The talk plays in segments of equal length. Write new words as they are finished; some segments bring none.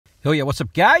Yo, yeah, what's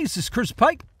up, guys? This is Chris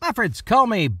Pike. My friends call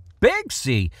me Big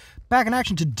C. Back in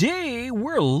action today,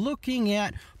 we're looking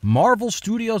at Marvel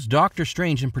Studios' Doctor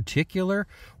Strange. In particular,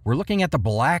 we're looking at the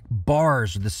black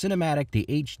bars, the cinematic, the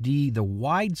HD, the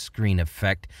widescreen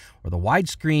effect, or the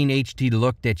widescreen HD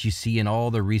look that you see in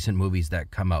all the recent movies that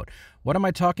come out. What am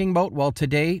I talking about? Well,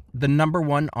 today, the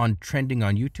 #1 on trending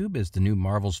on YouTube is the new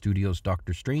Marvel Studios'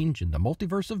 Doctor Strange in the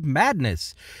Multiverse of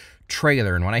Madness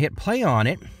trailer. And when I hit play on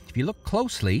it, if you look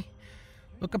closely,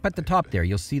 look up at the top there.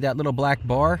 You'll see that little black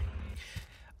bar.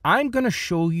 I'm going to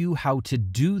show you how to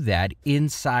do that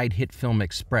inside HitFilm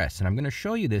Express. And I'm going to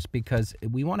show you this because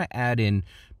we want to add in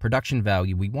production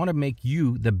value. We want to make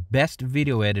you the best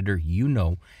video editor you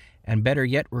know. And better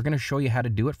yet, we're going to show you how to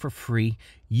do it for free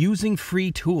using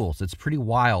free tools. It's pretty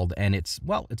wild, and it's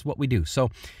what we do. So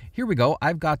here we go.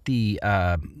 I've got the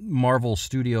Marvel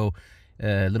Studio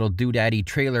little doodaddy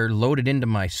trailer loaded into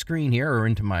my screen here, or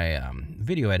into my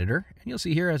video editor. And you'll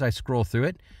see here as I scroll through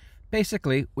it,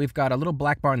 basically, we've got a little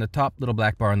black bar on the top, little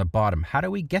black bar on the bottom. How do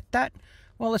we get that?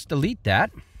 Well, let's delete that.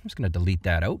 I'm just going to delete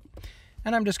that out.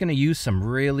 And I'm just going to use some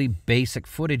really basic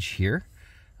footage here.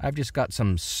 I've just got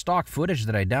some stock footage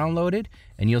that I downloaded,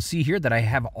 and you'll see here that I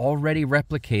have already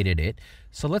replicated it.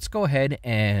 So let's go ahead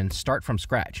and start from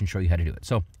scratch and show you how to do it.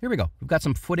 So here we go. We've got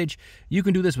some footage. You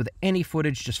can do this with any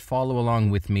footage. Just follow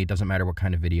along with me. It doesn't matter what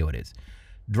kind of video it is.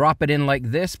 Drop it in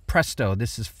like this. Presto.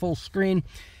 This is full screen.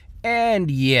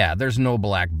 And yeah, there's no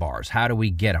black bars. How do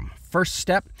we get them? First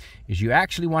step is you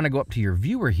actually want to go up to your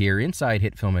viewer here inside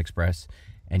HitFilm Express,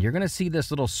 and you're going to see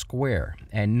this little square.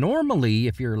 And normally,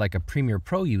 if you're like a Premiere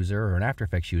Pro user or an After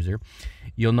Effects user,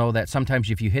 you'll know that sometimes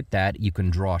if you hit that, you can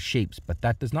draw shapes, but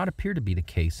that does not appear to be the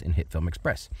case in HitFilm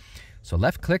Express. So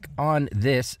left click on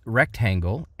this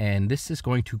rectangle, and this is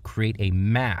going to create a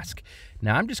mask.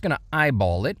 Now I'm just going to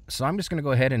eyeball it. So I'm just going to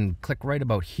go ahead and click right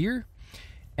about here,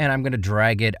 and I'm going to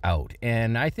drag it out.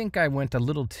 And I think I went a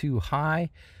little too high.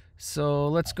 So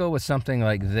let's go with something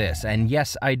like this. And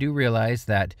yes, I do realize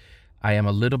that I am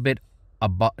a little bit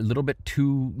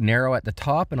too narrow at the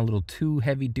top and a little too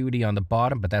heavy duty on the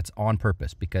bottom, but that's on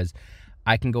purpose because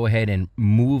I can go ahead and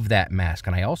move that mask.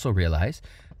 And I also realize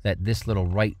that this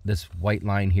white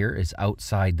line here is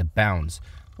outside the bounds.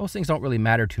 Those things don't really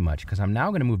matter too much because I'm now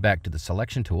going to move back to the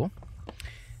selection tool,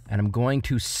 and I'm going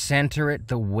to center it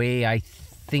the way I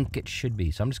think it should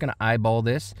be. So I'm just going to eyeball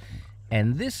this,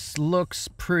 and this looks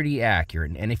pretty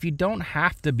accurate. And if you don't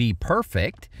have to be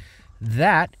perfect,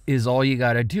 that is all you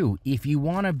got to do. If you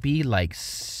want to be like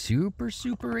super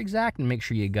exact and make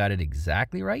sure you got it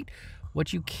exactly right,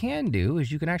 what you can do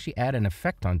is you can actually add an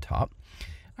effect on top.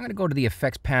 I'm going to go to the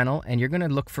effects panel, and you're going to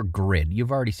look for grid.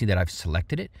 You've already seen that I've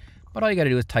selected it, but all you got to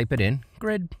do is type it in,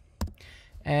 grid,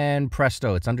 and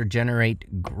presto, it's under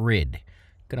generate grid.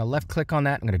 I'm going to left click on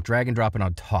that. I'm going to drag and drop it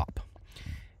on top.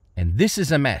 And this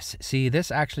is a mess. See, this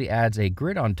actually adds a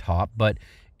grid on top, but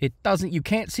it doesn't, you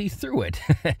can't see through it.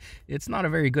 It's not a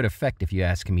very good effect if you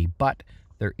ask me, but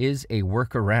there is a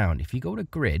workaround. If you go to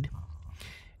grid,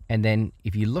 and then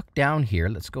if you look down here,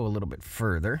 let's go a little bit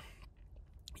further,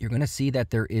 you're going to see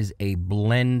that there is a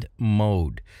blend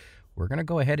mode. We're going to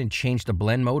go ahead and change the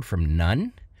blend mode from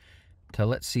none to,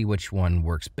 let's see which one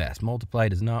works best. Multiply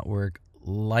does not work.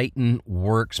 Lighten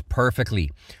works perfectly.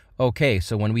 Okay,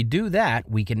 so when we do that,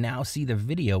 we can now see the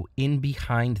video in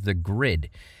behind the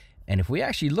grid. And if we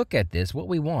actually look at this, what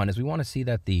we want is we want to see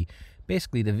that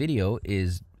basically the video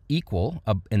is equal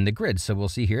in the grid. So we'll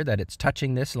see here that it's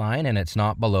touching this line and it's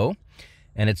not below.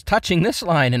 And it's touching this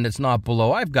line and it's not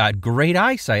below. I've got great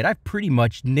eyesight. I've pretty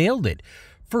much nailed it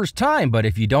first time. But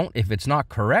if it's not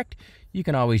correct, you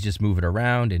can always just move it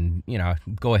around and,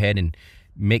 go ahead and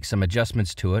make some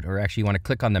adjustments to it. Or actually you want to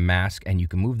click on the mask and you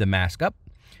can move the mask up,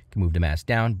 you can move the mask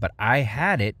down. But I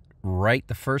had it right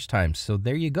the first time, so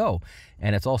there you go.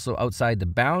 And it's also outside the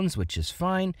bounds, which is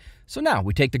fine. So now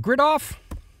we take the grid off,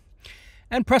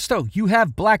 and presto, you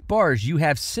have black bars, you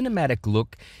have cinematic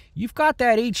look, you've got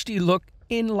that HD look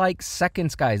in like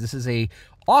seconds, guys. This is a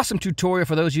awesome tutorial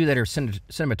for those of you that are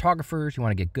cinematographers, you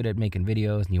want to get good at making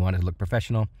videos, and you want it to look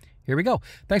professional. Here we go.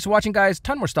 Thanks for watching, guys.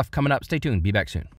 Ton more stuff coming up. Stay tuned. Be back soon.